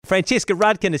Francesca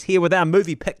Rudkin is here with our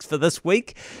movie picks for this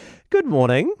week. Good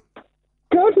morning.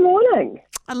 Good morning.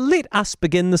 Let us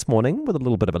begin this morning with a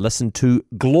little bit of a listen to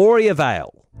Gloria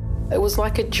Vale. It was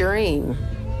like a dream,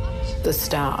 the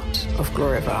start of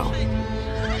Gloria Vale.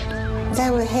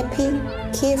 They were happy,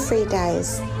 carefree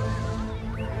days.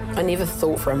 I never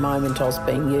thought for a moment I was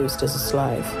being used as a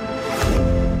slave.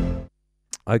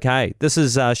 Okay, this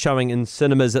is showing in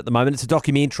cinemas at the moment. It's a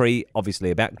documentary,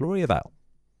 obviously, about Gloria Vale.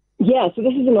 Yeah, so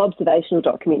this is an observational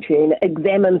documentary and it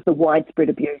examines the widespread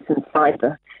abuse inside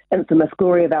the infamous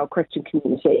Gloria Vale Christian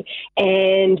community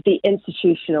and the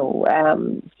institutional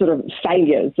sort of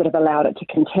failures that have allowed it to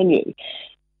continue.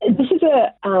 This is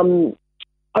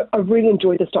I really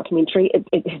enjoyed this documentary.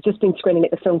 It has just been screening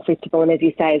at the film festival and, as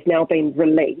you say, has now been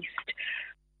released.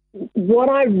 What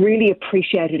I really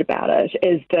appreciated about it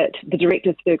is that the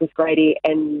directors Fergus Grady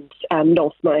and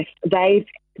Noel Smith, they've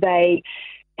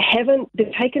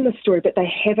taken the story, but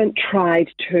they haven't tried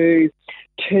to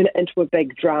turn it into a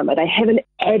big drama. They haven't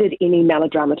added any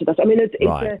melodrama to this. I mean,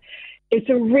 it's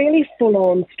a really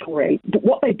full-on story. But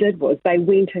what they did was they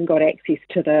went and got access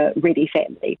to the Reddy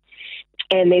family.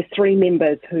 And there's three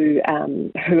members who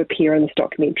appear in this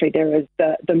documentary. There is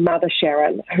the mother,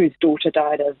 Sharon, whose daughter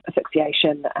died of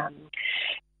asphyxiation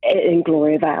in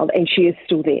Gloria Vale, and she is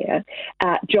still there.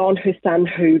 John, her son,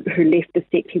 who left the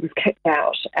sect, he was kicked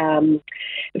out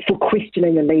for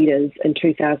questioning the leaders in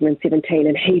 2017,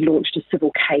 and he launched a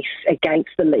civil case against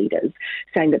the leaders,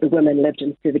 saying that the women lived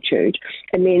in servitude.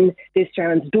 And then there's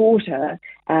Sharon's daughter,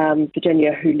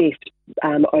 Virginia, who left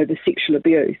over sexual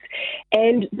abuse.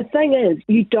 And the thing is,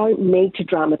 you don't need to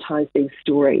dramatise these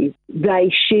stories.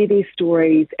 They share their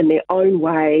stories in their own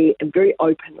way and very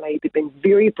openly. They've been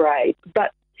very brave, but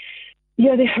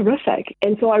they're horrific.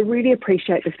 And so I really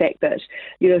appreciate the fact that,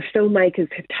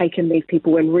 filmmakers have taken these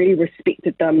people and really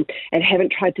respected them and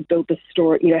haven't tried to build the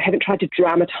story, haven't tried to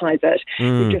dramatise it.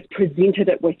 They've just presented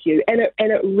it with you. And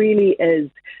it really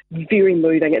is very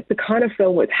moving. It's the kind of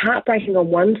film where it's heartbreaking on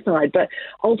one side, but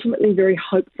ultimately very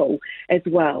hopeful as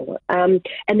well. And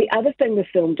the other thing the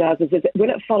film does is that when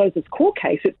it follows this court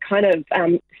case, it's kind of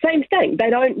same thing.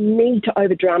 They don't need to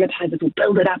over-dramatise it or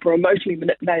build it up or emotionally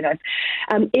manipulate it.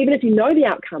 Even if you know the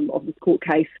outcome of this court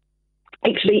case,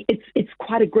 actually, it's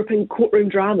quite a gripping courtroom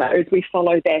drama as we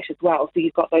follow that as well. So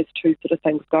you've got those two sort of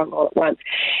things going on at once.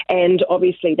 And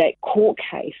obviously that court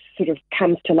case sort of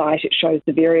comes to light. It shows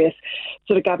the various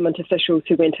sort of government officials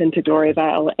who went into Gloria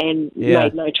Vale and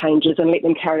made no changes and let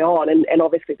them carry on. And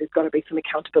obviously there's got to be some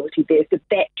accountability there. So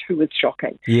that too is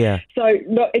shocking. Yeah. So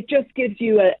look, it just gives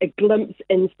you a glimpse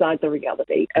inside the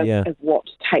reality of what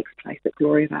takes place at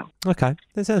Gloria Vale. Okay,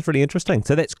 that sounds really interesting.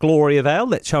 So that's Gloria Vale.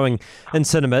 That's showing in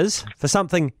cinemas. For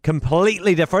something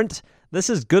completely different, this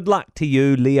is Good Luck to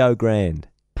You, Leo Grand.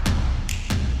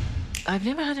 I've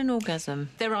never had an orgasm.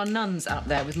 There are nuns out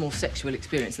there with more sexual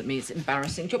experience than me. It's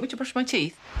embarrassing. Do you want me to brush my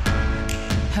teeth?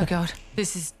 Oh, God.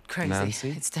 This is crazy.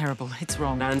 Nancy? It's terrible. It's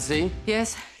wrong. Nancy?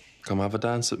 Yes? Come have a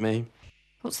dance with me.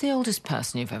 What's the oldest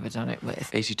person you've ever done it with?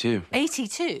 82.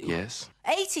 82? Yes.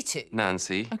 82?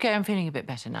 Nancy? OK, I'm feeling a bit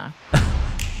better now.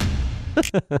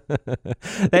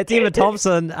 That's Emma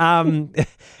Thompson.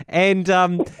 And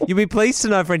you'll be pleased to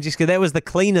know, Francesca, that was the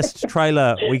cleanest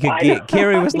trailer we could get.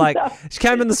 Kerry was like, she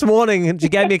came in this morning and she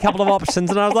gave me a couple of options,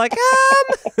 and I was like,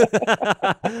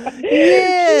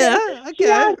 yeah, okay. She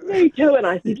asked me too, and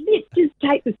I said, let's just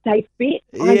take the safe bet.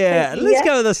 Let's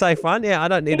go with the safe one. Yeah, I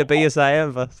don't need a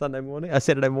BSAM for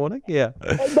Saturday morning. Yeah.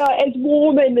 No, as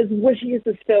warm and as witty as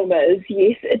this film is,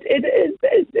 yes, it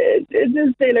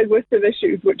is dealing with some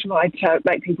issues which might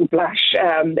make people blush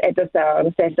at this hour on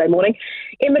a Saturday morning.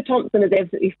 Emma Thompson is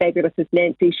absolutely fabulous as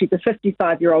Nancy. She's a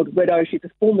 55-year-old widow. She's a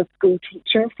former school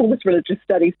teacher, former religious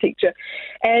studies teacher,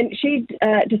 and she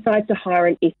decides to hire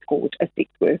an escort, a sex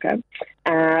worker,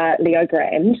 Leo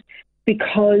Grand,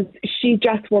 because she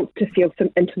just wants to feel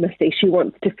some intimacy. She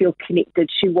wants to feel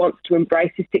connected. She wants to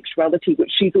embrace her sexuality,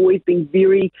 which she's always been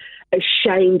very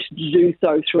ashamed to do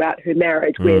so throughout her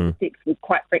marriage, where the sex was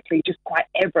quite frankly just quite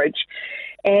average.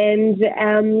 And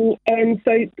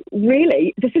so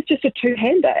really, this is just a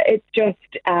two-hander. It's just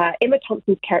Emma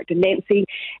Thompson's character, Nancy,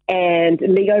 and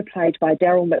Leo, played by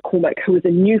Daryl McCormick, who is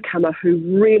a newcomer who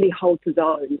really holds his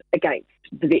own against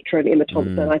the veteran Emma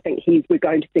Thompson. I think we're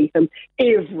going to see him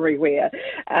everywhere.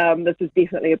 This is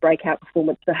definitely a breakout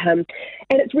performance for him.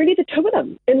 And it's really the two of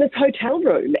them in this hotel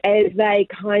room as they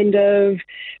kind of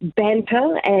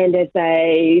banter and as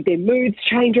their moods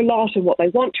change a lot and what they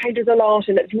want changes a lot.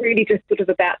 And it's really just sort of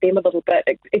about them a little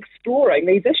bit exploring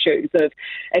these issues of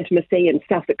intimacy and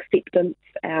self-acceptance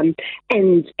and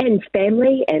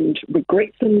family and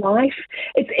regrets in life.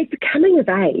 It's a coming of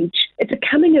age. It's a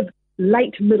coming of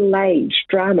late middle-age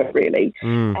drama, really.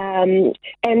 And,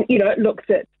 it looks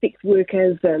at sex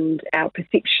workers and our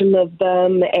perception of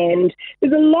them, and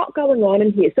there's a lot going on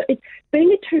in here. So it's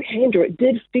being a two-hander,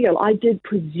 I did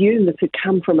presume this had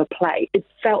come from a play. It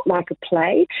felt like a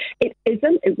play. It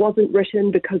isn't. It wasn't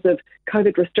written because of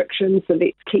COVID restrictions, so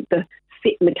let's keep the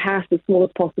set and the cast as small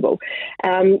as possible.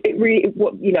 It really,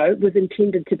 was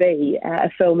intended to be a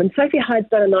film, and Sophie Hyde's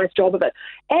done a nice job of it.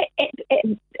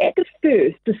 At the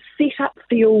first, the setup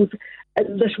feels a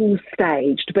little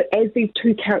staged, but as these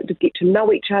two characters get to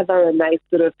know each other and they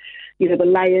sort of, the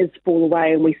layers fall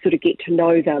away and we sort of get to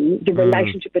know them, the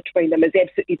relationship between them is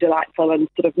absolutely delightful and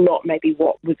sort of not maybe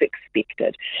what was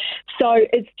expected. So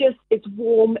it's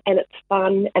warm and it's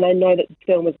fun, and I know that the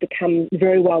film has become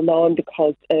very well known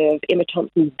because of Emma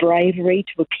Thompson's bravery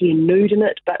to appear nude in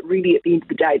it, but really at the end of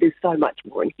the day there's so much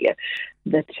more in here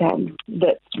that's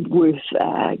worth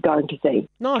going to see.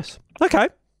 Nice. Okay.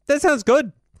 That sounds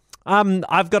good.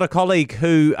 I've got a colleague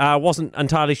who wasn't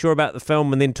entirely sure about the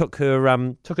film and then took her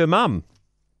mum,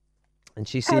 and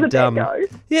she said, "How did that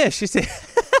go?" Yeah, she said,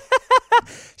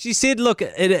 she said, look,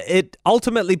 it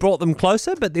ultimately brought them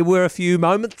closer, but there were a few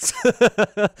moments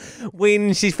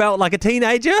when she felt like a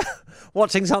teenager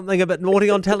watching something a bit naughty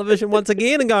on television once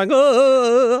again and going,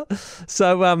 oh.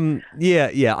 So,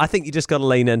 I think you just got to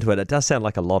lean into it. It does sound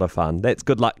like a lot of fun. That's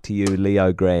good luck to you,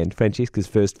 Leo Grand. Francesca's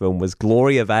first film was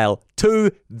Gloria Vale.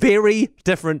 Two very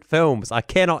different films. I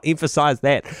cannot emphasize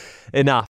that enough.